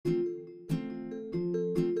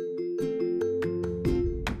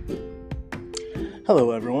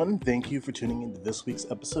Hello, everyone. Thank you for tuning into this week's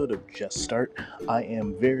episode of Just Start. I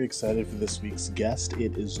am very excited for this week's guest.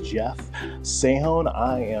 It is Jeff Sahyoun.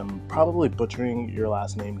 I am probably butchering your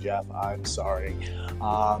last name, Jeff. I'm sorry.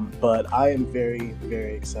 But I am very,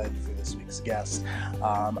 very excited for this week's guest.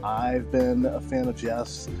 I've been a fan of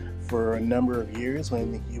Jeff's for a number of years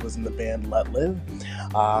when he was in the band Let Live.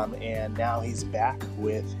 And now he's back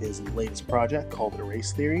with his latest project called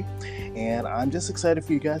Erase Theory. And I'm just excited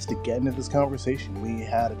for you guys to get into this conversation. We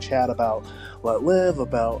had a chat about Let Live,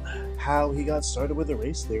 about how he got started with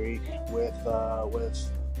Erase Theory with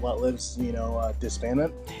Let Live's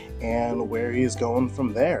disbandment, and where he's going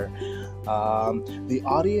from there. The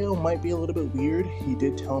audio might be a little bit weird. He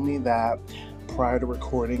did tell me that prior to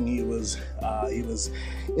recording, he was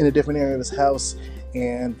in a different area of his house,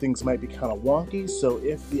 and things might be kind of wonky. So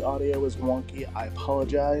if the audio is wonky, I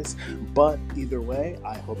apologize. But either way,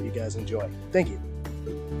 I hope you guys enjoy. Thank you.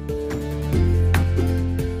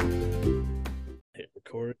 Hit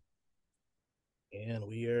record, and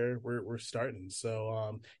we're starting.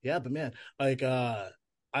 So yeah, but man, like I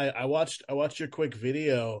watched your quick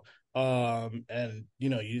video. And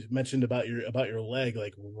you mentioned about your leg,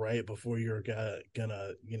 like right before you're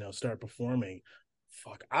gonna start performing.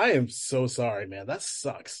 Fuck, I am so sorry, man. That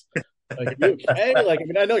sucks. Like, are you okay? Like, I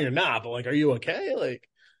mean, I know you're not, but like, are you okay? Like,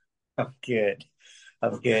 I'm good.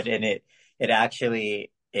 I'm good. And it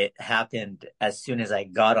actually it happened as soon as I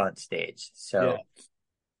got on stage. yeah. So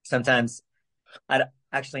sometimes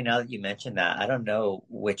actually, now that you mentioned that, I don't know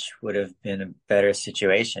which would have been a better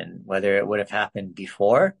situation, whether it would have happened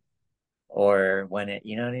before or when it,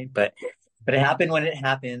 you know what I mean? But it happened when it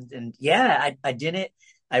happened. And yeah, I didn't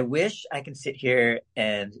I wish I can sit here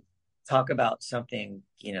and talk about something,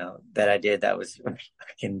 that I did that was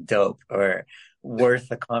fucking dope or worth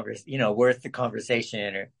the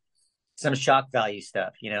conversation or some shock value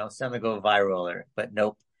stuff, some that go viral but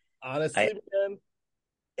nope. I Honestly, man,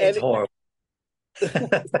 It's and horrible.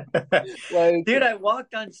 like, Dude, I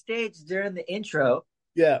walked on stage during the intro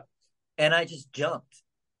yeah, and I just jumped.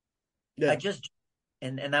 I yeah. just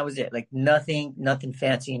and that was it. Like nothing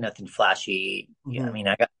fancy, nothing flashy. Yeah, I Hmm. mean,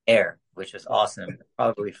 I got air, which was awesome,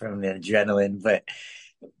 probably from the adrenaline,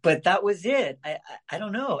 but that was it. I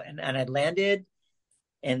don't know. And I landed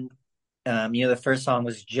and the first song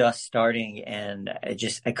was just starting and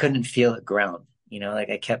I couldn't feel the ground. Like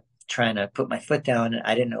I kept trying to put my foot down and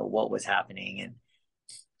I didn't know what was happening.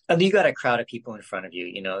 And you got a crowd of people in front of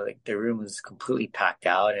you, like the room was completely packed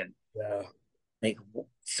out and Yeah. like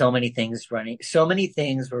so many things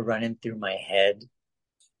were running through my head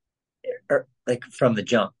like from the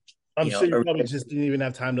jump, I'm sure you or probably just didn't even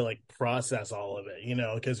have time to like process all of it,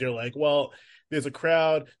 because you're like, well, there's a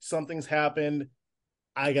crowd, something's happened,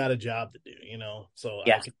 I got a job to do, So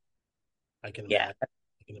yeah, I can yeah, imagine.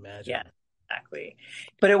 I can yeah, imagine. exactly.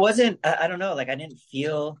 But it wasn't, I don't know, like I didn't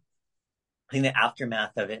feel, I think the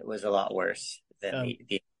aftermath of it was a lot worse than Um,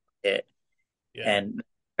 the it. yeah. And I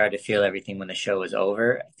started to feel everything when the show was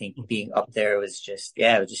over. I think being up there was just,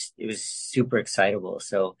 yeah, it was super excitable.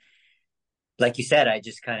 So, like you said, I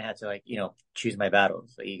just kind of had to choose my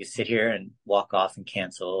battles. Like you could sit here and walk off and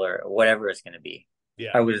cancel or whatever it's going to be.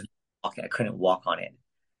 Yeah. I was walking, I couldn't walk on it.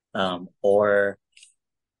 Or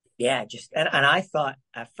yeah, just and I thought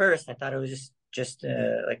at first I thought it was just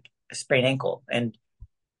like a sprained ankle. And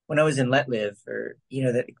when I was in Let Live, or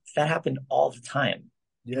that happened all the time.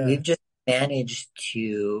 And Yeah. we've just managed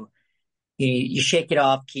to you shake it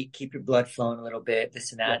off, keep your blood flowing a little bit,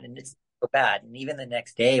 this and Yeah. that, and it's so bad. And even the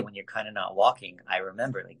next day when you're kind of not walking, I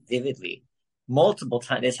remember like vividly multiple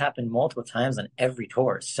times. This happened multiple times on every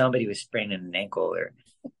tour. Somebody was spraining an ankle, or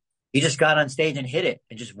you just got on stage and hit it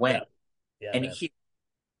and just Yeah. went, Yeah, and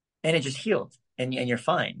man. it just healed, and you're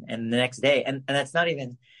fine. And the next day, and that's not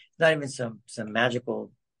even some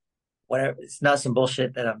magical whatever. It's not some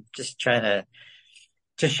bullshit that I'm just trying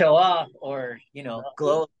to show off or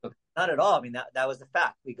glow. Not at all. I mean that was the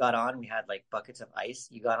fact. We got on. We had like buckets of ice.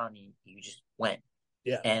 You got on. You just went,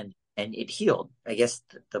 Yeah. and it healed. I guess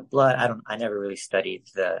the blood. I don't. I never really studied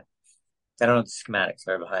the. I don't know what the schematics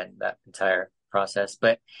are behind that entire process,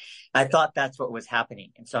 but I thought that's what was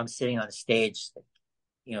happening. And so I'm sitting on the stage,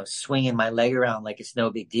 swinging my leg around like it's no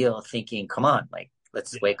big deal, thinking, "Come on, like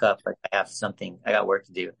let's Yeah. wake up. Like I have something. I got work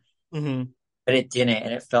to do." Hmm. But it didn't,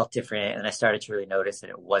 and it felt different. And I started to really notice that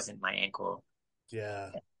it wasn't my ankle.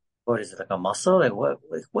 Yeah. What is it, like a muscle? Like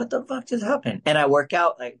what the fuck just happened? And I work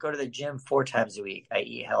out, like go to the gym 4 times a week. I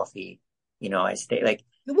eat healthy. I stay like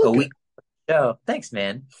You a look good. week. Oh, thanks,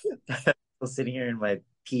 man. Still sitting here in my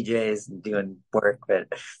PJs and doing work, but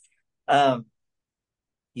um,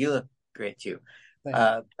 you look great too. Thank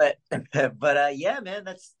you. But yeah, man,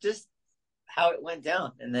 that's just how it went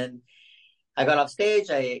down. And then I got off stage.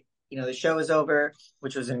 The show was over,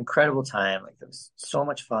 which was an incredible time. Like it was so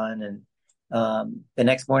much fun. And the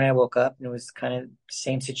next morning I woke up and it was kind of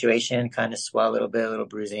same situation, kind of swell a little bit, a little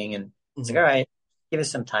bruising. And it's like, Hmm. all right, give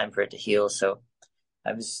us some time for it to heal. So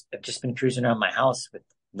I've just been cruising around my house with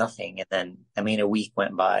nothing. And then, I mean, a week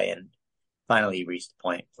went by and finally reached the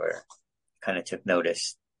point where I kind of took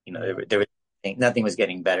notice. Yeah. There was nothing was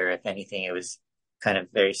getting better. If anything, it was kind of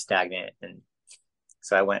very stagnant. And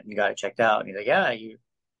so I went and got it checked out. And he's like, yeah, you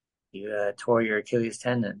tore your Achilles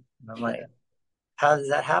tendon. And I'm like, how does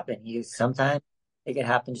that happen? Sometimes it can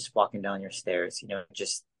happen just walking down your stairs.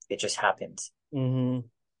 It just happens. Hmm.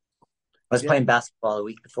 I was Yeah. playing basketball a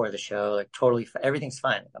week before the show, like totally, everything's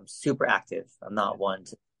fine. I'm super active. I'm not one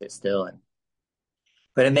to sit still,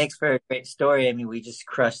 but it makes for a great story. I mean, we just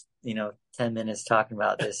crushed, 10 minutes talking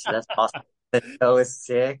about this. So that's awesome. The show was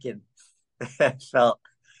sick, and I felt,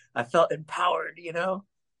 I felt empowered.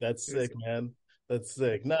 That's It was, sick, man. That's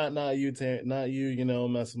sick. Not you, not you.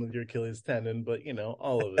 Messing with your Achilles tendon, but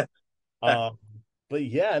all of it. Um, but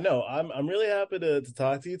yeah, no, I'm really happy to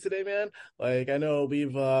talk to you today, man. Like I know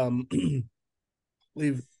we've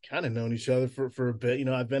kind of known each other for a bit.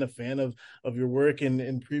 I've been a fan of your work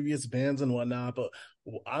in previous bands and whatnot, but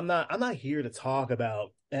I'm not here to talk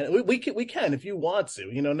about. And we can if you want to.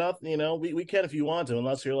 Not we can if you want to,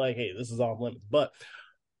 unless you're like, hey, this is off limits. But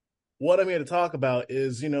what I'm here to talk about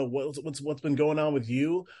is what's been going on with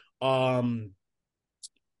you, um,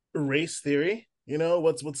 race theory.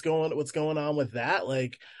 What's going on with that,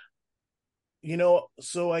 like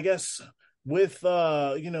so I guess with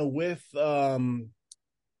the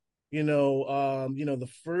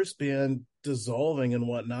first band dissolving and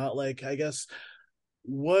whatnot, like I guess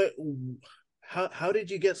what how did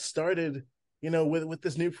you get started, with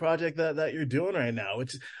this new project that you're doing right now,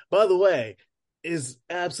 which by the way is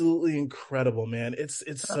absolutely incredible, man. It's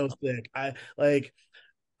so sick. I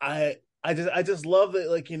just love that,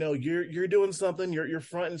 like, you're doing something, you're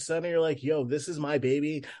front and center, you're like, yo, this is my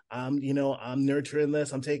baby. I'm nurturing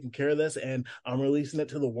this, I'm taking care of this, and I'm releasing it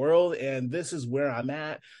to the world, and this is where I'm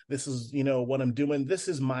at. This is, what I'm doing. This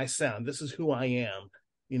is my sound. This is who I am.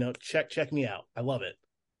 Check me out. I love it.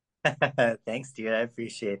 thanks, dude. I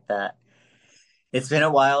appreciate that. It's been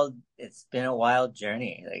a wild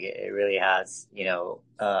journey. Like it really has,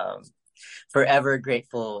 forever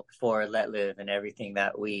grateful for Let Live and everything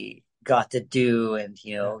that we got to do. And,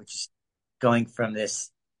 Yeah. just going from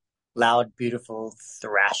this loud, beautiful,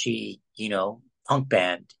 thrashy, punk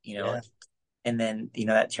band, Yeah. and then,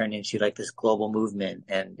 that turned into like this global movement,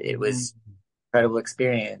 and it was Mhm. incredible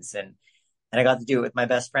experience. And I got to do it with my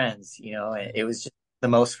best friends, and it was just the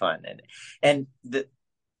most fun. And the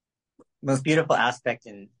most beautiful aspect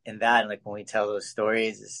in that, and like when we tell those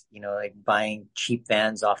stories is, like buying cheap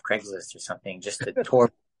vans off Craigslist or something just to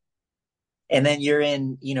tour. And then you're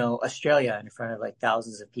in, Australia in front of like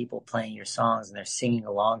thousands of people playing your songs and they're singing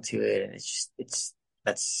along to it. And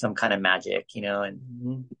that's some kind of magic,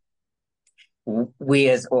 and Mhm.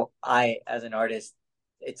 or I, as an artist,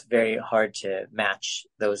 it's very hard to match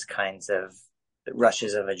those kinds of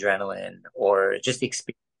rushes of adrenaline or just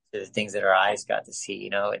experience the things that our eyes got to see,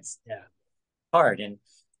 it's Yeah. hard. And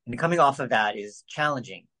coming off of that is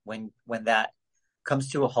challenging when that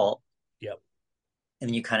comes to a halt, Yep.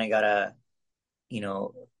 and you kind of gotta, you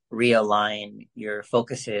know, realign your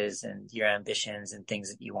focuses and your ambitions and things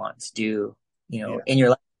that you want to do, Yeah. in your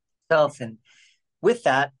life itself. And with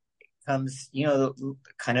that comes,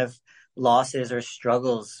 kind of losses or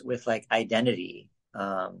struggles with like identity.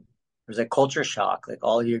 There's a culture shock, like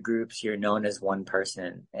all your groups, you're known as one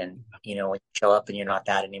person. And, when you show up and you're not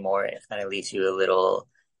that anymore, it kind of leaves you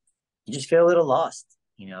you just feel a little lost,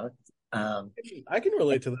 you know? Um, I can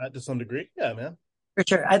relate to that to some degree. Yeah, man. For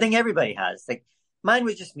sure. I think everybody has. Like mine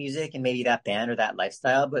was just music and maybe that band or that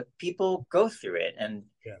lifestyle, but people go through it. And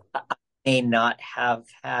Yeah. I may not have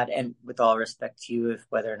had, and with all respect to you, if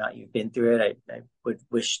whether or not you've been through it, I would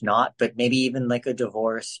wish not, but maybe even like a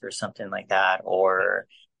divorce or something like that, or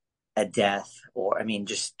a death, or I mean,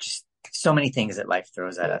 just so many things that life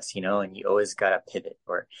throws at us, and you always got to pivot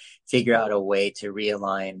or figure out a way to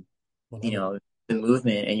realign, you 100. know, the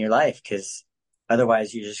movement in your life, because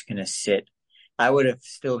otherwise you're just going to sit. I would have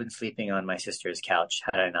still been sleeping on my sister's couch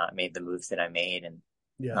had I not made the moves that I made. And,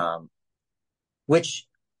 Yeah. um, which,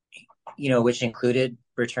 which included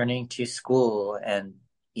returning to school and,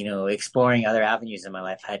 exploring other avenues in my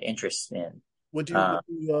life I had interest in. What do you Uh, what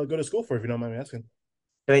do you go to school for, if you don't mind me asking?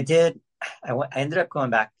 so I did, I ended up going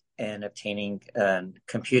back and obtaining a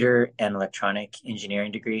computer and electronic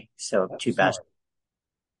engineering degree. So That's two bachelor. smart.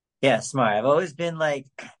 Yeah, smart. I've always been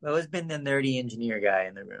the nerdy engineer guy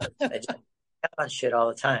in the room. on shit all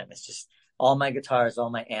the time. It's just all my guitars, all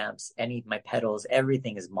my amps, any my pedals,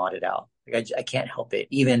 everything is modded out. Like I can't help it.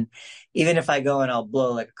 Even if I go and I'll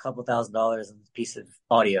blow like a couple $1,000s on a piece of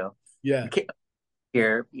audio, Yeah.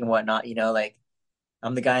 here and whatnot, like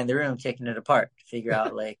I'm the guy in the room taking it apart to figure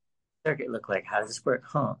out like circuit look like, how does this work?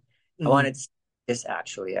 Huh. I Hmm. wanted this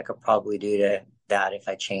actually. I could probably do that if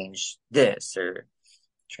I change this or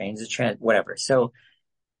change the trend, whatever. So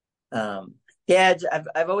yeah,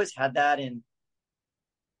 I've always had that, and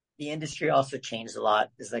the industry also changed a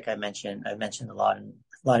lot. Is like I've mentioned a lot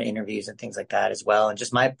of interviews and things like that as well. And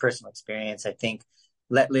just my personal experience, I think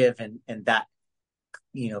let live and that,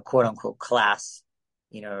 quote unquote class,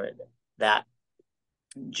 you know, that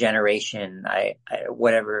generation,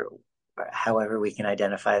 whatever, however we can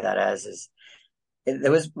identify that as, is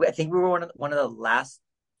there was, I think we were one of the last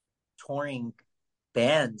touring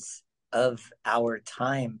bands of our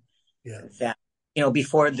time Yeah. that,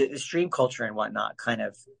 before the stream culture and whatnot kind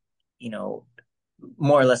of, you know,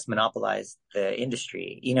 more or less monopolized the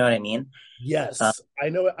industry. You know what I mean? Uh, Yes, I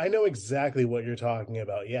know exactly what you're talking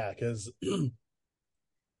about. Yeah, because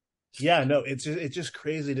yeah, no, it's just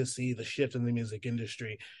crazy to see the shift in the music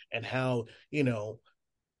industry and how,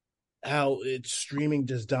 how it's streaming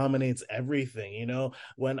just dominates everything,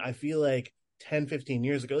 when I feel like 10, 15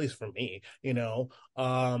 years ago, at least for me, yeah,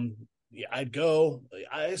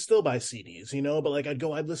 I still buy CDs, but like I'd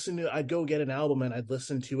go get an album and I'd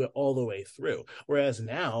listen to it all the way through. Whereas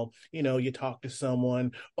now, you talk to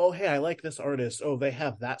someone, oh, hey, I like this artist. Oh, they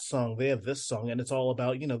have that song, they have this song, and it's all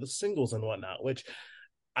about, the singles and whatnot, which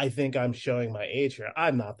I think I'm showing my age here.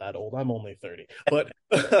 I'm not that old. I'm only 30. But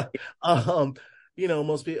um,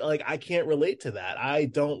 most people, like, I can't relate to that. I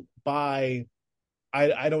don't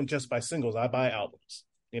just buy singles. I buy albums,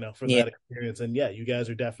 for yeah, that experience. And yeah, you guys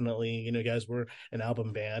are definitely, you guys were an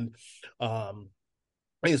album band. At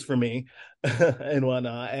least for me and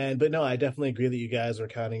whatnot. But no, I definitely agree that you guys are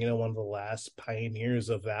kind of, one of the last pioneers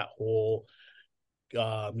of that whole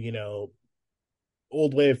um, you know,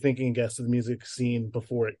 old way of thinking, I guess, of the music scene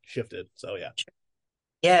before it shifted. So yeah.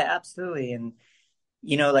 yeah, absolutely. And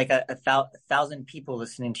like a thousand people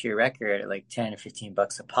listening to your record at like 10 or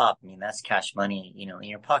 $15 a pop. I mean, that's cash money, in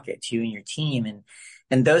your pocket to you and your team.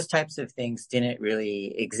 And those types of things didn't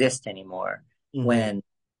really exist anymore Hmm. when,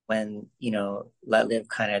 Let Live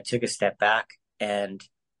kind of took a step back, and,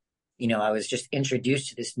 I was just introduced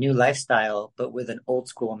to this new lifestyle, but with an old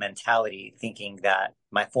school mentality, thinking that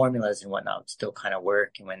my formulas and whatnot would still kind of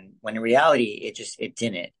work. And when in reality, it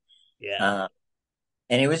didn't. Yeah. Um,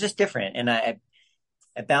 and it was just different. And I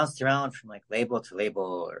bounced around from like label to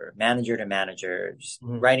label or manager to manager, just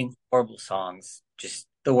Hmm. writing horrible songs, just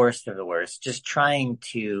the worst of the worst, just trying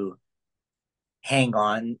to hang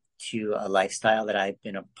on to a lifestyle that I've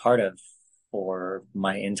been a part of for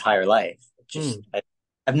my entire life. Hmm.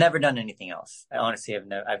 I've never done anything else. I honestly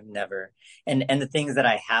I've never, and the things that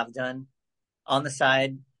I have done on the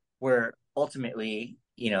side were ultimately,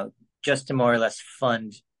 just to more or less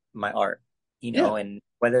fund my art, Yeah, and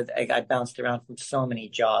whether I bounced around from so many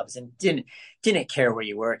jobs and didn't care where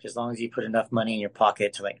you worked, as long as you put enough money in your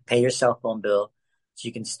pocket to like pay your cell phone bill so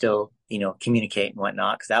you can still, communicate and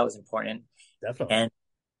whatnot, because that was important. definitely.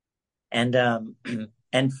 And and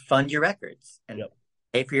and fund your records and Yep.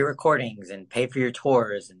 pay for your recordings and pay for your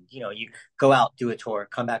tours, and you go out, do a tour,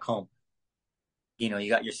 come back home, you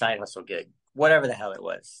got your side hustle gig, whatever the hell it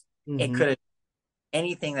was. It Hmm. could have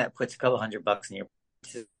anything that puts a couple $100 in your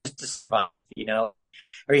just to survive,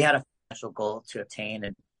 or you had a financial goal to obtain,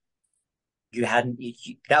 and you hadn't.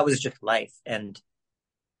 That was just life. And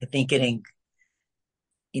I think getting,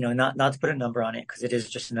 not to put a number on it because it is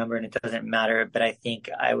just a number and it doesn't matter. But I think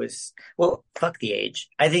I was, well, fuck the age.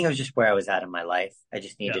 I think it was just where I was at in my life. I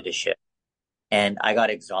just Yeah. needed a shift, and I got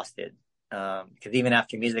exhausted. Because even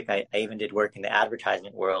after music, I even did work in the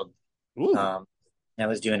advertisement world. Ooh, Um, I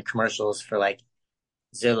was doing commercials for like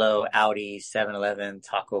Zillow, Audi, 7-Eleven,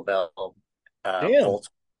 Taco Bell, damn. Volt,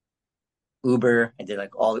 Uber. I did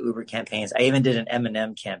like all the Uber campaigns. I even did an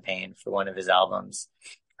Eminem campaign for one of his albums.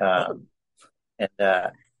 Oh, Um, and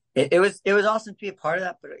it was awesome to be a part of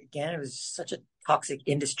that. But again, it was such a toxic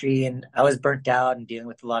industry, and I was burnt out and dealing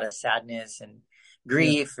with a lot of sadness and yeah.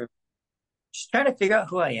 grief, or just trying to figure out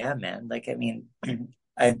who I am, man. Like, I mean,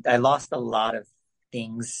 I lost a lot of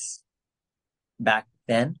things back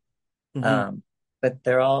then. Hmm. Um, but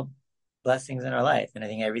they're all blessings in our life. And I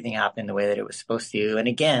think everything happened the way that it was supposed to. And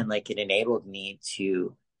again, like it enabled me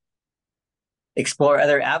to explore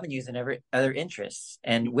other avenues and other interests.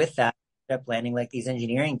 And with that, I ended up landing like these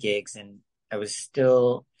engineering gigs. And I was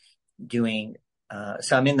still doing,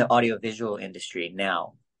 so I'm in the audiovisual industry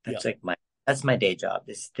now. Yeah. That's my day job.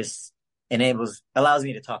 This allows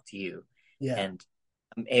me to talk to you, Yeah. and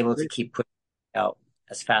I'm able to keep putting out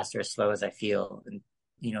as fast or as slow as I feel, and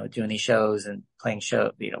doing these shows and playing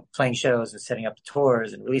shows and setting up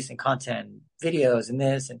tours and releasing content, videos, and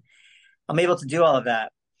this, and I'm able to do all of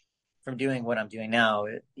that from doing what I'm doing now.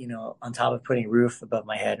 On top of putting a roof above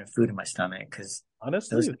my head and food in my stomach, because those,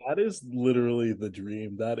 Honestly, that is literally the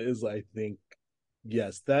dream. That is, I think,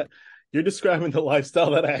 yes, that you're describing the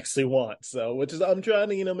lifestyle that I actually want. So, which is I'm trying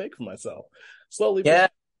to, make for myself slowly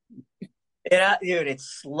but yeah, yeah, dude,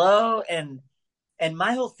 it's slow and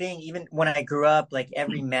my whole thing, even when I grew up, like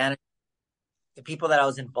every man, the people that I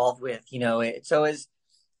was involved with, it's always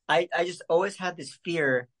I just always had this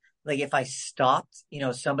fear, like if I stopped,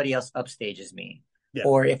 somebody else upstages me, yeah.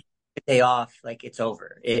 or if a day off, like it's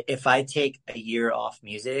over. If I take a year off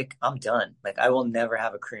music, I'm done. Like I will never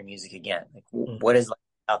have a career in music again. Like what is life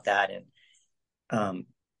about that? And um,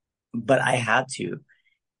 but I had to,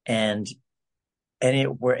 and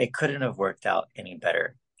it couldn't have worked out any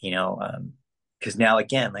better, because now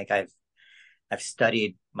again, like I've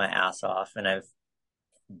studied my ass off, and I've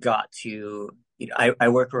got to, I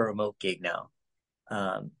work a remote gig now.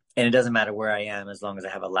 And it doesn't matter where I am as long as I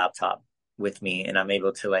have a laptop with me and I'm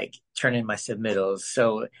able to like turn in my submittals.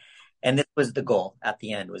 So, and this was the goal at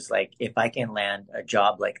the end, was like, if I can land a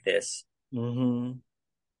job like this, Mm-hmm.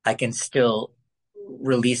 I can still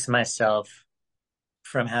release myself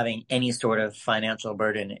from having any sort of financial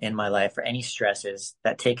burden in my life or any stresses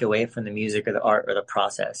that take away from the music or the art or the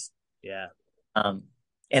process. Yeah. Um,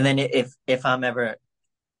 and then if I'm ever,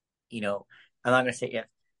 I'm not going to say if,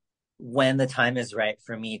 when the time is right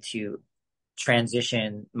for me to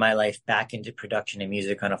transition my life back into production and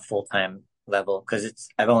music on a full-time level, because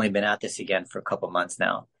I've only been at this again for a couple months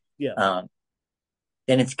now. Yeah. um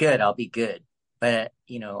then it's good, I'll be good. But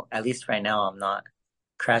at least right now I'm not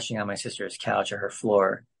crashing on my sister's couch or her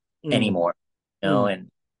floor Mm. anymore. Mm.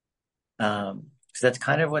 And so that's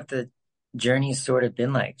kind of what the journey's sort of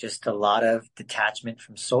been like, just a lot of detachment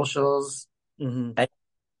from socials, Mm-hmm.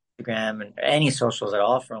 Instagram, and any socials at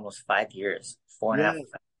all for almost 5 years, four and a half. Yeah.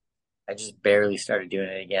 I just barely started doing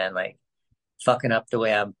it again, like fucking up the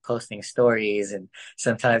way I'm posting stories. And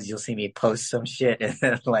sometimes you'll see me post some shit and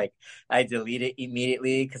then like I delete it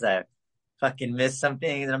immediately because I fucking missed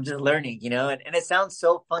something and I'm just learning, and it sounds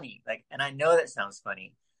so funny. Like, and I know that sounds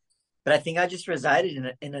funny, but I think I just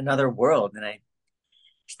resided in another world and I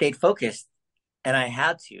stayed focused and I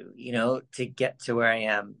had to, to get to where I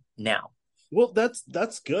am now. Well,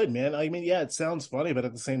 that's good, man. I mean, yeah, it sounds funny, but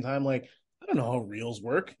at the same time, like, I don't know how reels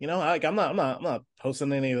work. Like I'm not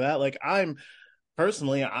posting any of that. Like, I'm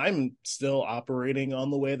still operating on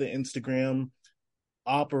the way that Instagram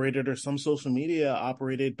operated or some social media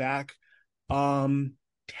operated back um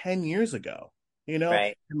 10 years ago.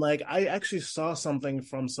 Right. And like I actually saw something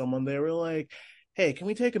from someone. They were like, hey, can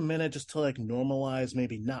we take a minute just to like normalize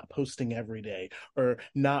maybe not posting every day or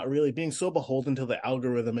not really being so beholden to the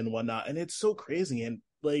algorithm and whatnot. And it's so crazy. And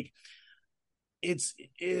like it's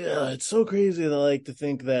so crazy to like to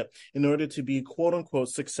think that in order to be quote unquote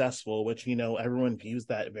successful, which everyone views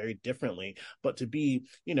that very differently, but to be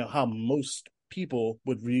how most people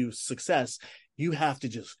would view success, you have to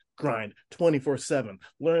just grind 24/7,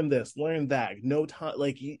 learn this, learn that, no time,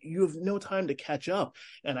 like you have no time to catch up.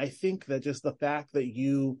 And I think that just the fact that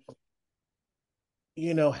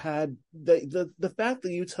had the fact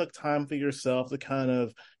that you took time for yourself to kind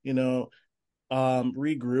of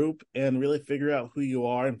regroup and really figure out who you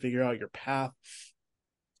are and figure out your path,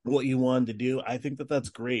 what you wanted to do. I think that that's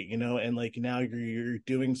great, and like now you're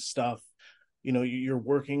doing stuff, you're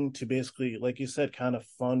working to basically, like you said, kind of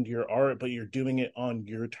fund your art, but you're doing it on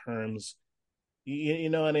your terms. You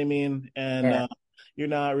know what I mean? And Yeah. you're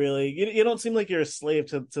not really, you don't seem like you're a slave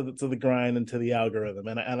to the grind and to the algorithm,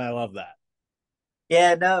 and I love that.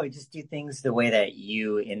 Yeah, no, just do things the way that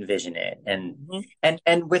you envision it, and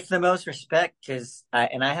Mhm. with the most respect, because I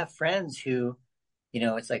have friends who,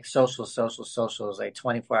 it's like socials, like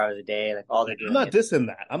 24 hours a day, like all Yeah, they're doing is,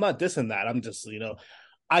 I'm not dissing that. I'm just,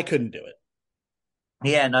 I couldn't do it.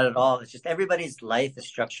 yeah, not at all. It's just everybody's life is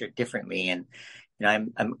structured differently, and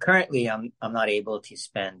I'm currently I'm not able to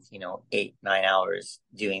spend 8, 9 hours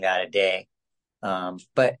doing that a day.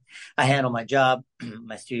 But I handle my job.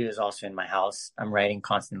 My studio is also in my house. I'm writing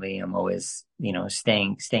constantly. I'm always,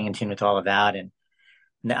 staying in tune with all of that. And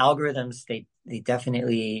the algorithms, they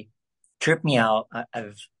definitely trip me out.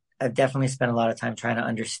 I've definitely spent a lot of time trying to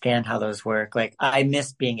understand how those work. Like I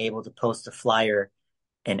miss being able to post a flyer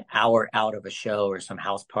an hour out of a show or some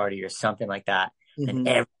house party or something like that, and Mm-hmm.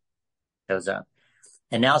 everything goes up.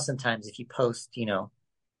 And now sometimes if you post,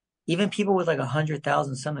 even people with like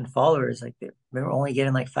 100,000 something followers, like they're only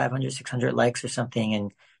getting like 500, 600 likes or something.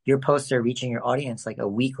 And your posts are reaching your audience like a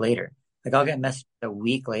week later. Like I'll get messages a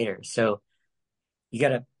week later. So you got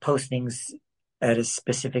to post things at a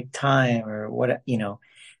specific time or what,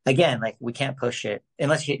 again, like we can't post shit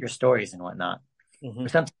unless you hit your stories and whatnot. Hmm. Or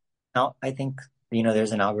sometimes I think,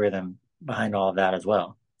 there's an algorithm behind all of that as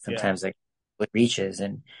well. Yeah. Sometimes like it reaches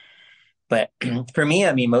but for me,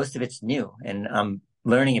 I mean, most of it's new and I'm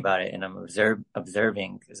learning about it and I'm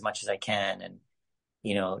observing as much as I can and,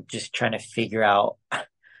 just trying to figure out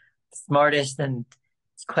smartest and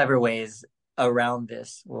clever ways around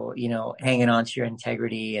this. Well, hanging on to your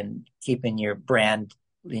integrity and keeping your brand,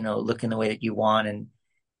 looking the way that you want and,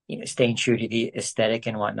 staying true to the aesthetic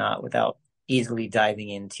and whatnot without easily diving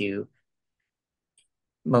into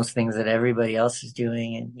most things that everybody else is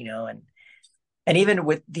doing and even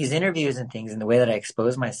with these interviews and things and the way that I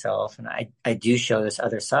expose myself and I do show this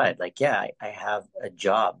other side like yeah I have a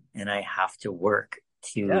job and I have to work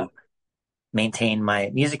Yeah. to maintain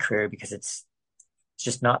my music career because it's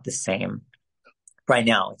just not the same right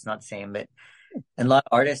now. It's not the same, but and a lot of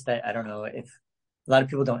artists that I don't know if a lot of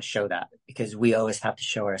people don't show that because we always have to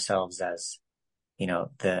show ourselves as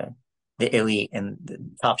the elite and the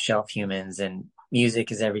top shelf humans and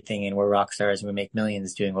music is everything and we're rock stars and we make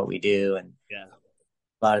millions doing what we do and Yeah.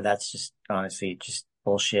 a lot of that's just honestly just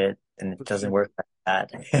bullshit and it For doesn't sure. work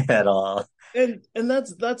like that at all. And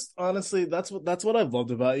that's honestly that's what I've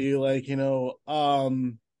loved about you. Like,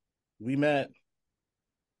 we met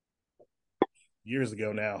years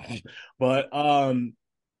ago now. But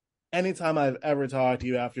anytime I've ever talked to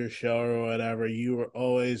you after a show or whatever, you were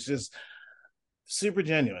always just super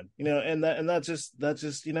genuine, and that's just,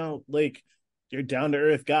 like you're down to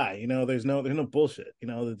earth guy, there's no bullshit,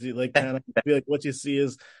 like kind of feel like what you see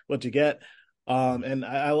is what you get. And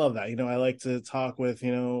I love that. I like to talk with,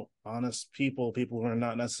 honest people who are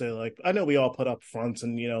not necessarily like, I know we all put up fronts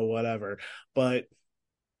and, whatever, but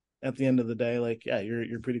at the end of the day, like, yeah,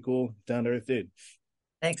 you're pretty cool, down to earth dude.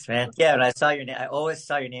 Thanks, man. Yeah, when I saw your name, I always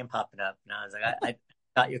saw your name popping up, and I was like, I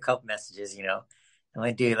got you a couple messages, I'm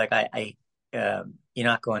like, dude, like you're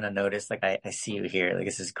not going unnoticed. Like I see you here. Like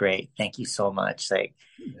this is great. Thank you so much. Like,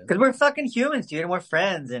 Yeah. because we're fucking humans, dude, and we're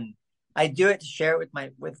friends, and I do it to share it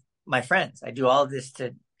with my friends. I do all of this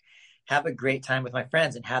to have a great time with my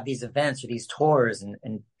friends and have these events or these tours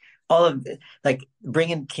and all of like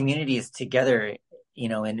bringing communities together,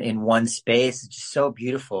 in one space. It's just so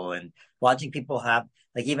beautiful and watching people have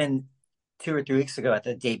like even 2 or 3 weeks ago at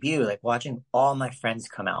the debut, like watching all my friends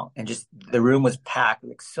come out and just the room was packed,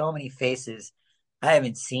 like so many faces I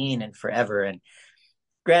haven't seen in forever. And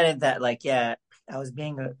granted that like, yeah, I was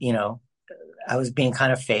being, I was being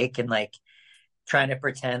kind of fake and like trying to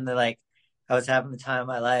pretend that like I was having the time of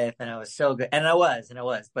my life and I was so good. And I was,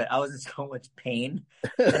 but I was in so much pain.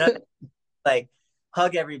 And I like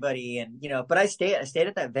hug everybody and but I stayed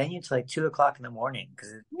at that venue till like 2 o'clock in the morning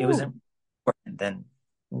because it was Woo. important. Then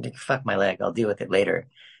like, fuck my leg, I'll deal with it later.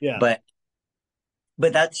 Yeah. But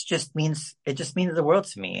that's just means it just means the world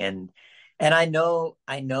to me. And I know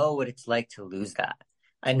what it's like to lose that.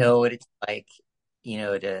 I Mhm. know what it's like,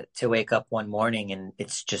 to wake up one morning and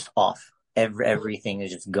it's just off. Everything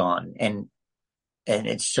is just gone and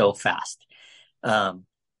it's so fast. Um,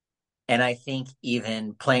 and I think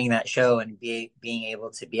even playing that show and being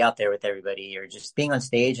able to be out there with everybody or just being on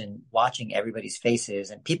stage and watching everybody's faces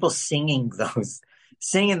and people singing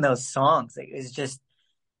those songs, like, it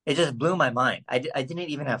just blew my mind. I didn't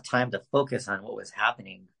even have time to focus on what was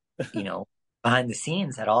happening, you know, behind the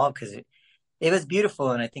scenes at all because it was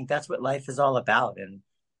beautiful. And I think that's what life is all about. And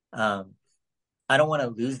um, I don't want to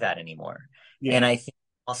lose that anymore. And Yeah. I think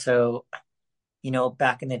also,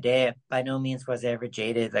 back in the day, by no means was I ever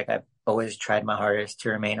jaded. Like I've always tried my hardest to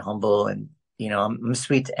remain humble and, I'm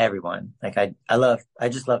sweet to everyone. Like I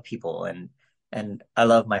just love people and I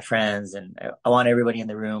love my friends and I want everybody in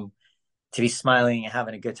the room to be smiling and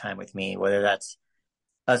having a good time with me, whether that's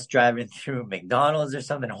us driving through McDonald's or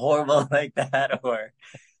something horrible like that, or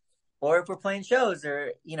if we're playing shows,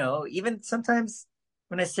 or even sometimes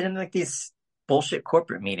when I sit in like these bullshit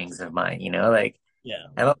corporate meetings of mine, like Yeah.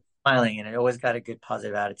 I'm always smiling and I always got a good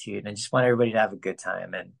positive attitude, and I just want everybody to have a good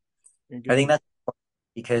time. And You're I good. think that's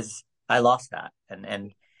because I lost that,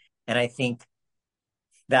 and I think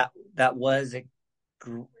that was it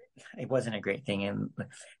wasn't a great thing. And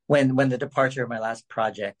when the departure of my last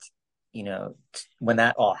project, when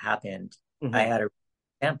that all happened, I Hmm. had a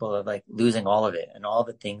example of like losing all of it and all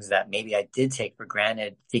the things that maybe I did take for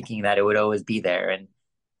granted, thinking that it would always be there and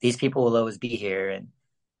these people will always be here.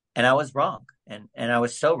 And I was wrong. And I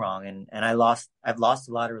was so wrong. And I've lost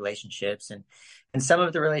a lot of relationships. And And some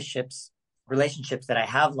of the relationships that I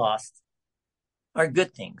have lost are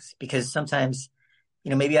good things because sometimes,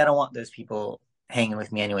 maybe I don't want those people hanging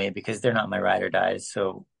with me anyway because they're not my ride or dies.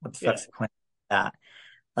 So what the Yeah. fuck's the point of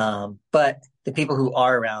that? But the people who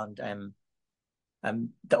are around, I'm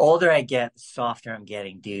the older I get, the softer I'm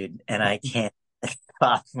getting, dude, and I can't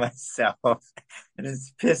stop myself. And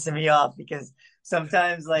it's pissing me off because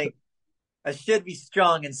sometimes like I should be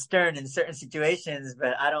strong and stern in certain situations,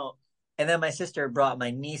 but I don't. And then my sister brought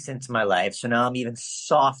my niece into my life, so now I'm even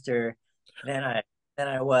softer than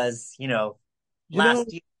I was, You know,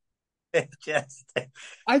 last year. Just, but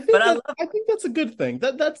I I love I think that's a good thing.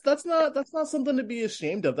 That's not something to be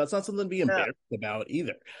ashamed of. That's not something to be it. embarrassed about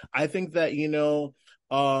either. I think that,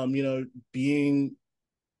 being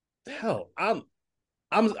hell,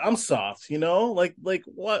 I'm soft, like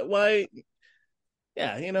why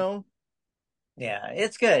yeah, Yeah,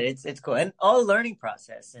 it's good. It's cool, and all a learning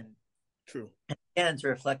process. And true. again, to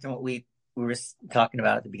reflect on what we were talking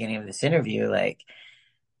about at the beginning of this interview, like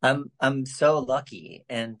I'm so lucky,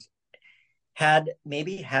 and had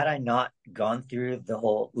I not gone through the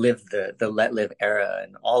whole live the let live era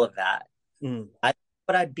and all of that, Mm, I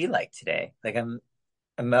what I'd be like today. Like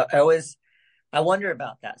I always I wonder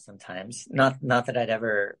about that sometimes. Not that I'd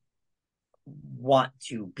ever want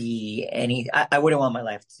to be I wouldn't want my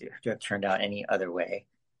life to have turned out any other way.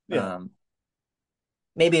 yeah. Um,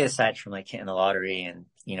 maybe aside from like hitting the lottery and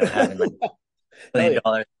having like Hell yeah. $1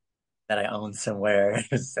 million that I own somewhere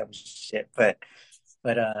or some shit. But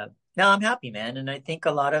no, I'm happy, man. And I think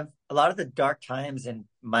a lot of the dark times and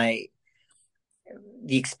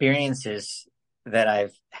the experiences that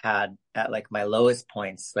I've had at like my lowest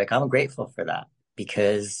points, like I'm grateful for that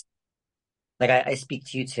because like I speak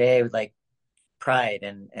to you today with like pride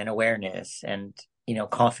and awareness and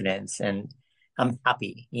confidence, and I'm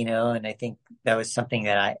happy, and I think that was something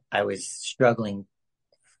that I was struggling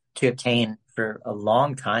to obtain for a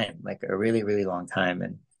long time, like a really, really long time.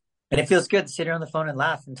 And it feels good to sit here on the phone and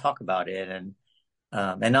laugh and talk about it and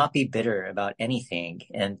not be bitter about anything.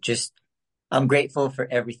 And just, I'm grateful for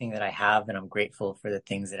everything that I have, and I'm grateful for the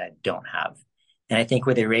things that I don't have. And I think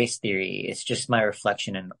with erase theory, it's just my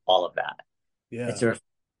reflection in all of that. It's Yeah. a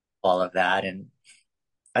all of that. And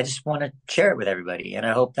I just want to share it with everybody. And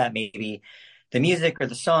I hope that maybe the music or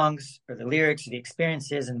the songs or the lyrics or the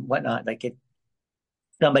experiences and whatnot, like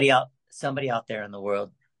somebody out there in the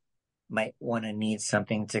world might want to need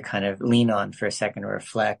something to kind of lean on for a second or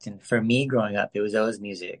reflect. And for me growing up, it was always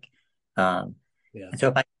music. Um, Yeah. and so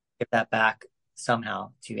if I give that back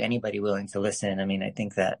somehow to anybody willing to listen, I mean, I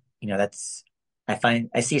think that,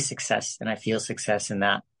 I see success and I feel success in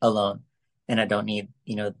that alone. And I don't need,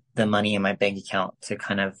 the money in my bank account to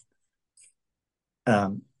kind of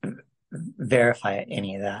um, verify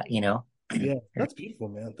any of that. Yeah. That's beautiful,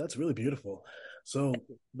 man. That's really beautiful. So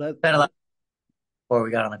Spent a lot before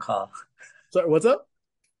we got on the call. sorry, what's up?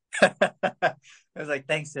 I was like,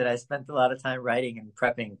 thanks, dude. I spent a lot of time writing and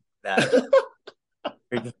prepping that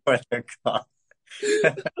before the call.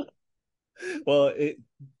 Well, it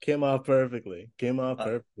came off perfectly. Came off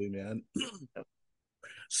perfectly, man.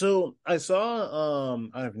 So I saw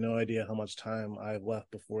I have no idea how much time I have left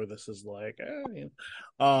before this is like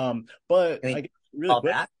but Can we I guess really call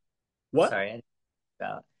quick. back? What? Sorry,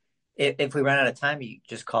 about if we run out of time, you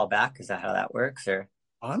just call back. Is that how that works? Or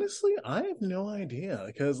Honestly, I have no idea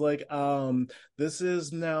because this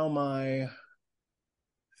is now my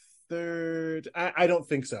third. I don't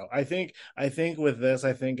think so. I think with this,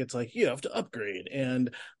 I think it's like you have to upgrade,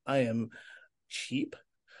 and I am cheap.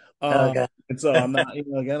 oh Um god, and so I'm not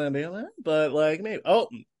gonna do that, but like maybe no,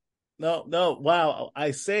 no, wow,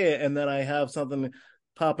 I say it and then I have something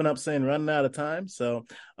popping up saying running out of time. So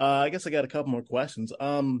I guess I got a couple more questions.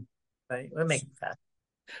 we'll make it fast.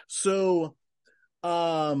 So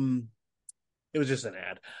um it was just an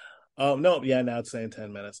ad. No, yeah, now it's saying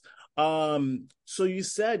 10 minutes. So you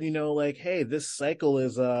said, like, hey, this cycle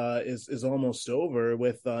is almost over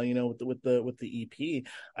with with the EP.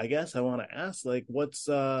 I guess I want to ask, like, what's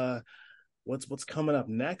coming up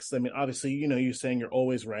next? I mean, obviously, you're saying you're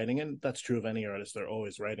always writing, and that's true of any artist. They're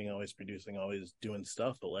always writing, always producing, always doing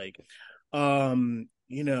stuff. But like, I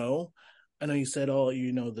know you said all,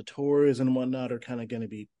 the tours and whatnot are kind of going to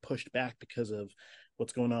be pushed back because of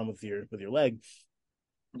what's going on with your leg.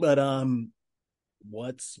 But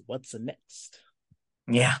what's the next?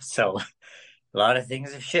 Yeah, so a lot of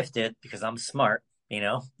things have shifted because I'm smart.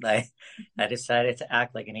 I decided to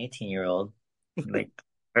act like an 18-year-old, like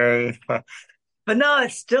very, but no,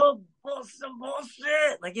 it's still some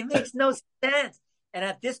bullshit. Like it makes no sense. And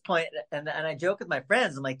at this point, and I joke with my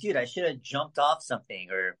friends, I'm like, dude, I should have jumped off something,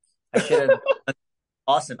 or I should have.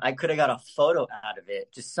 awesome. I could have got a photo out of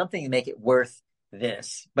it, just something to make it worth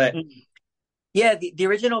this. But Mm. yeah, the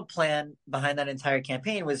original plan behind that entire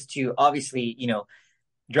campaign was to obviously,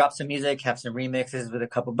 drop some music, have some remixes with a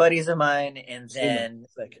couple buddies of mine, and Seen that. then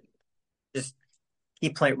Like, just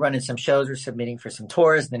keep running some shows or submitting for some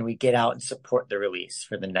tours. Then we get out and support the release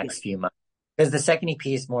for the yeah. next few months because the second EP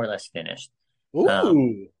is more or less finished. Um,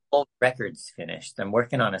 Ooh, Old record's finished. I'm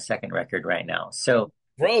working on a second record right now. So,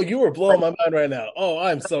 bro, you were blowing like, my mind right now. Oh,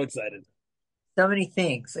 I'm so excited. so many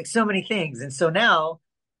things, like so many things. And so now,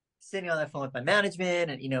 sitting on the phone with my management,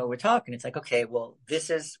 and we're talking. It's like, okay, well, this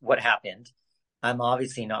is what happened. I'm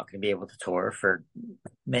obviously not going to be able to tour for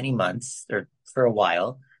many months or for a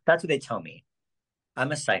while. That's what they tell me.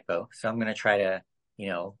 I'm a psycho, so I'm going to try to,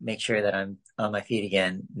 make sure that I'm on my feet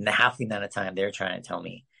again. And half the amount of time they're trying to tell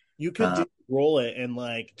me. You could Um, do roll it and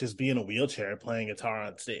like just be in a wheelchair playing guitar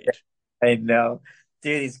on stage. I know,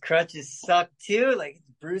 dude, these crutches suck too. Like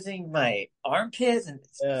it's bruising my armpits, and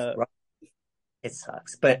Yeah, it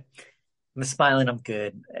sucks. But I'm smiling. I'm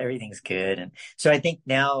good. Everything's good. And so I think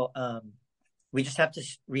now we just have to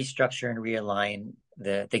restructure and realign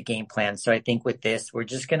the game plan. So I think with this, we're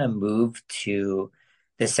just gonna move to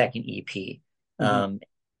the second EP mhm.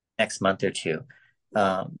 next month or two.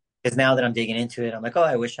 Because now that I'm digging into it, I'm like, oh,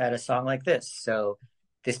 I wish I had a song like this. So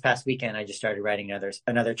this past weekend, I just started writing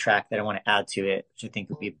another track that I want to add to it, which I think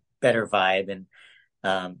would be better vibe.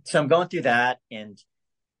 And so I'm going through that and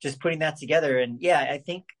just putting that together. And yeah, I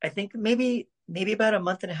think maybe about a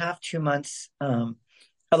month and a half, 2 months.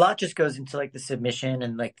 A lot just goes into like the submission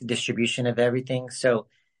and like the distribution of everything. So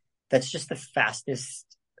that's just the fastest.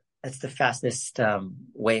 That's the fastest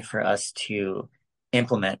way for us to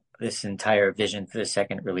implement this entire vision for the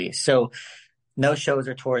second release. So no shows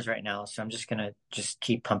or tours right now. So I'm just gonna just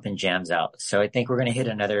keep pumping jams out. So I think we're gonna hit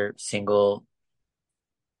another single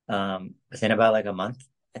within about like a month.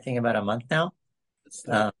 I think about a month now. It's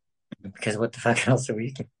dope. Um, because what the fuck else are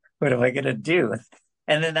we? What am I gonna do?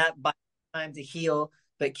 And then that buys time to heal,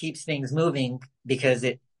 but keeps things moving because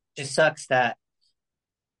it just sucks that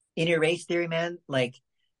in your race theory, man, like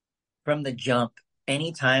from the jump,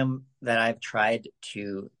 anytime that I've tried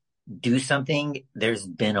to do something, there's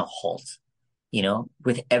been a halt.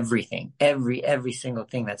 With everything, every single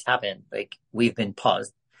thing that's happened, like we've been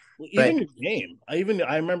paused. Well, even But your game.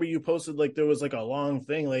 I remember you posted like there was like a long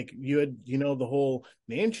thing, like you had, the whole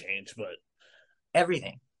name change, but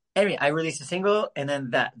everything, I released a single, and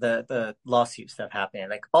then that the lawsuit stuff happened,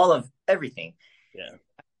 like all of everything. yeah.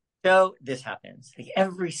 So this happens, like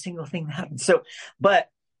every single thing that happens. So, but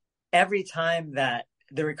every time that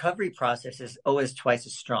the recovery process is always twice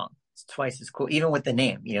as strong. It's twice as cool, even with the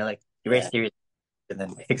name, like erase Yeah. theory and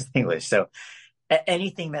then fixed English. So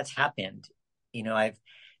anything that's happened, I've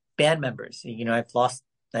band members, I've lost,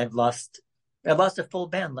 I've lost a full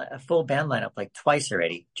band lineup like twice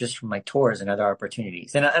already, just from my tours and other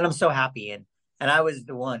opportunities. And I'm so happy. And I was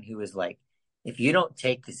the one who was like, if you don't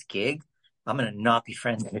take this gig, I'm going to not be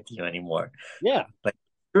friends with you anymore. Yeah. But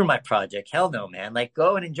through my project, hell no, man. Like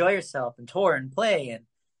go and enjoy yourself and tour and play.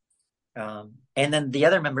 And then the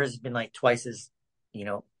other members have been like twice as, you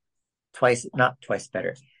know, twice, not twice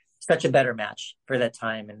better. Such a better match for that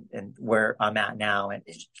time and where I'm at now and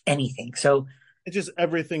anything. So It's just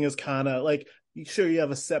everything is kind of like, sure, you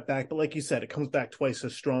have a setback, but like you said, it comes back twice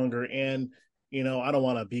as stronger. And, I don't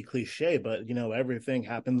want to be cliche, but, everything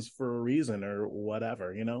happens for a reason or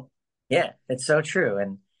whatever. yeah, it's so true.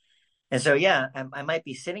 And so, yeah, I might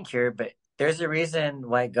be sitting here, but there's a reason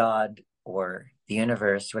why God or the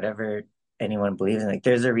universe, whatever anyone believes in, like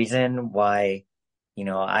there's a reason why,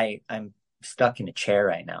 I'm stuck in a chair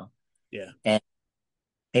right now. Yeah. And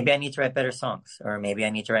maybe I need to write better songs, or maybe I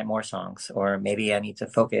need to write more songs, or maybe I need to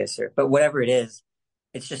focus, but whatever it is,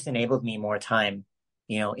 it's just enabled me more time,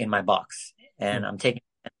 in my box. And I'm taking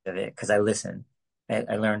advantage of it because I listen.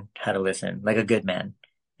 I learned how to listen like a good man.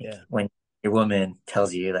 Like Yeah. when your woman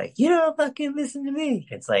tells you, like, you don't fucking listen to me.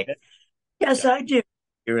 It's like, yes, Yeah. I do.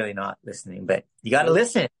 You're really not listening, but you got to Nope.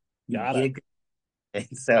 listen. You Got need it. a good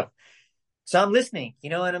thing. So I'm listening,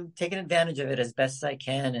 and I'm taking advantage of it as best as I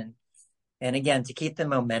can. And again, to keep the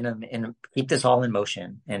momentum and keep this all in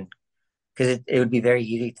motion. And because it would be very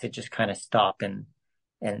easy to just kind of stop and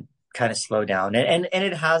kind of slow down. And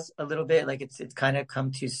it has a little bit, like it's kind of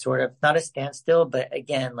come to sort of not a standstill, but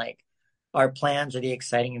again, like our plans or the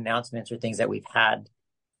exciting announcements or things that we've had,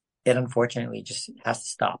 it unfortunately just has to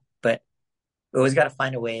stop. But we always got to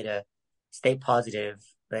find a way to stay positive.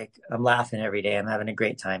 Like I'm laughing every day. I'm having a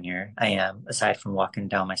great time here. I am, aside from walking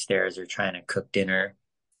down my stairs or trying to cook dinner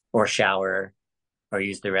or shower or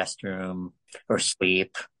use the restroom or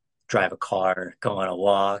sleep, drive a car, go on a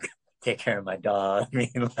walk. take care of my dog. I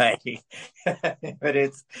mean, like, but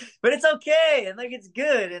it's okay, and like it's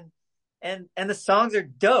good, and the songs are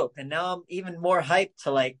dope. And now I'm even more hyped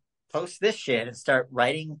to like post this shit and start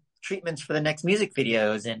writing treatments for the next music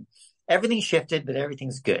videos, and everything's shifted, but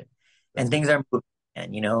everything's good, That's and things are moving,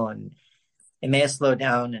 and and it may have slowed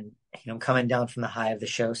down, and I'm coming down from the high of the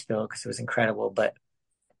show still because it was incredible, but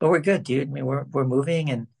we're good, dude. I mean, we're moving,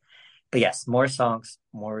 and but yes, more songs,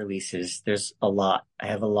 more releases. There's a lot. I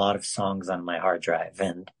have a lot of songs on my hard drive,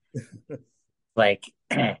 and like,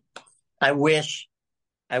 I wish,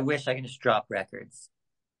 I wish I could just drop records,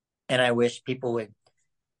 and I wish people would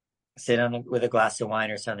sit with a glass of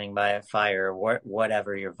wine or something by a fire, or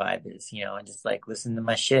whatever your vibe is, and just like listen to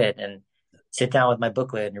my shit and sit down with my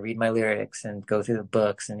booklet and read my lyrics and go through the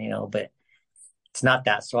books, and but it's not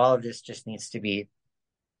that. So all of this just needs to be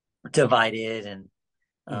divided,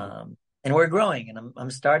 Mhm. and we're growing, and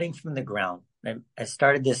I'm starting from the ground. I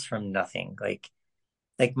started this from nothing. Like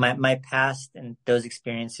my past and those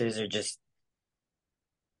experiences are just,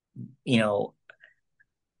 you know,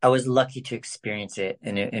 I was lucky to experience it,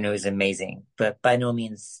 and it was amazing. But by no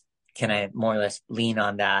means can I more or less lean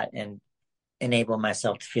on that and enable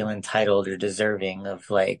myself to feel entitled or deserving of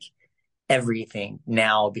like everything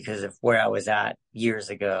now because of where I was at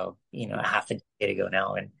years ago, half a decade ago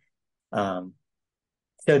now. And um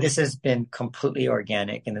so this has been completely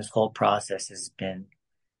organic, and this whole process has been,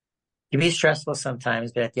 can be stressful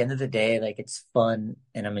sometimes, but at the end of the day, like it's fun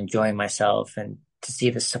and I'm enjoying myself, and to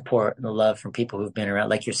see the support and the love from people who've been around,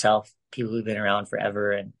 like yourself, people who've been around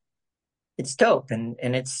forever, and it's dope, and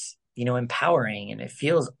it's, empowering, and it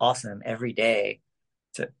feels awesome every day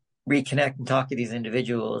to reconnect and talk to these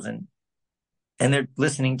individuals, and they're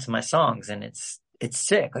listening to my songs, and it's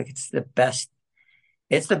sick. Like it's the best.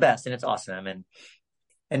 It's the best, and it's awesome, and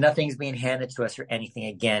nothing's being handed to us or anything.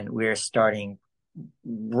 Again, we're starting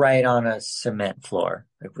right on a cement floor,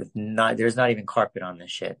 like there's not even carpet on this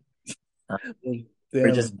shit. Uh, we're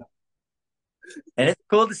Damn. just, and it's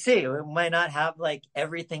cool to see. We might not have like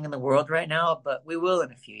everything in the world right now, but we will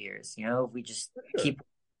in a few years. If we just Sure. keep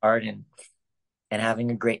hard and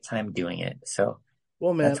having a great time doing it. So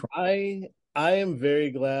Well, man, that's what, I am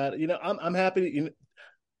very glad. I'm happy.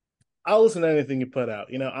 I'll listen to anything you put out.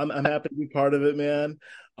 I'm happy to be part of it, man.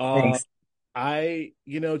 Uh, thanks.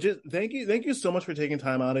 just thank you so much for taking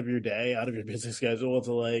time out of your day, out of your busy schedule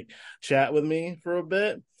to like chat with me for a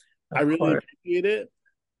bit. I Of really course. appreciate it.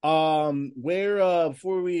 Where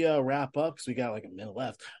before we wrap up, because we got like a minute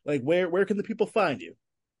left, like where can the people find you?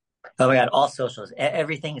 Oh my God, all socials,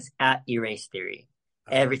 everything is at Erase Theory.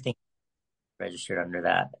 All right, Everything registered under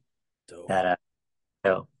that. dope.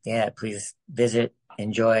 So yeah, please visit,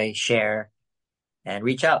 enjoy, share, and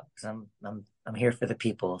reach out because I'm here for the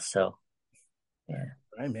people. So yeah,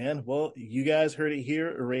 All right, man. Well, you guys heard it here,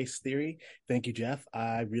 Erase Theory. Thank you, Jeff.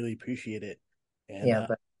 I really appreciate it, and yeah.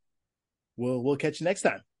 But we'll catch you next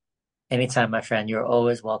time anytime, my friend, you're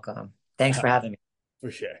always welcome. Thanks for having me.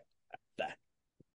 for sure.